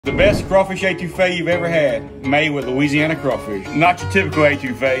The best crawfish étouffée you've ever had, made with Louisiana crawfish. Not your typical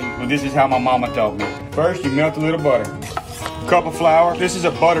étouffée, but this is how my mama taught me. First, you melt a little butter. Cup of flour. This is a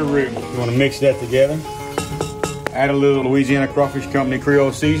butter roux. You want to mix that together. Add a little Louisiana Crawfish Company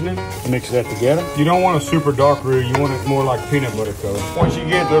Creole seasoning. Mix that together. You don't want a super dark roux. You want it more like peanut butter color. Once you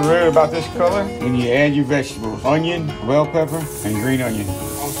get the roux about this color, then you add your vegetables. Onion, bell pepper, and green onion.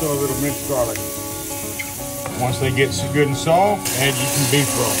 Also a little minced garlic. Once they get good and soft, add you some beef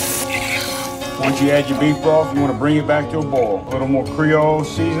broth. Once you add your beef broth, you want to bring it back to a boil. A little more Creole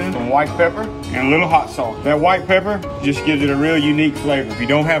seasoning, some white pepper, and a little hot sauce. That white pepper just gives it a real unique flavor. If you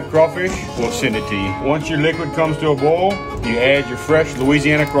don't have crawfish, we'll send it to you. Once your liquid comes to a boil, you add your fresh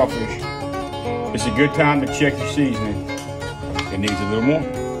Louisiana crawfish. It's a good time to check your seasoning. It needs a little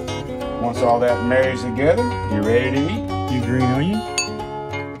more. Once all that marries together, you're ready to eat. Your green onion.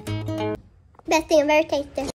 Best thing I've ever tasted.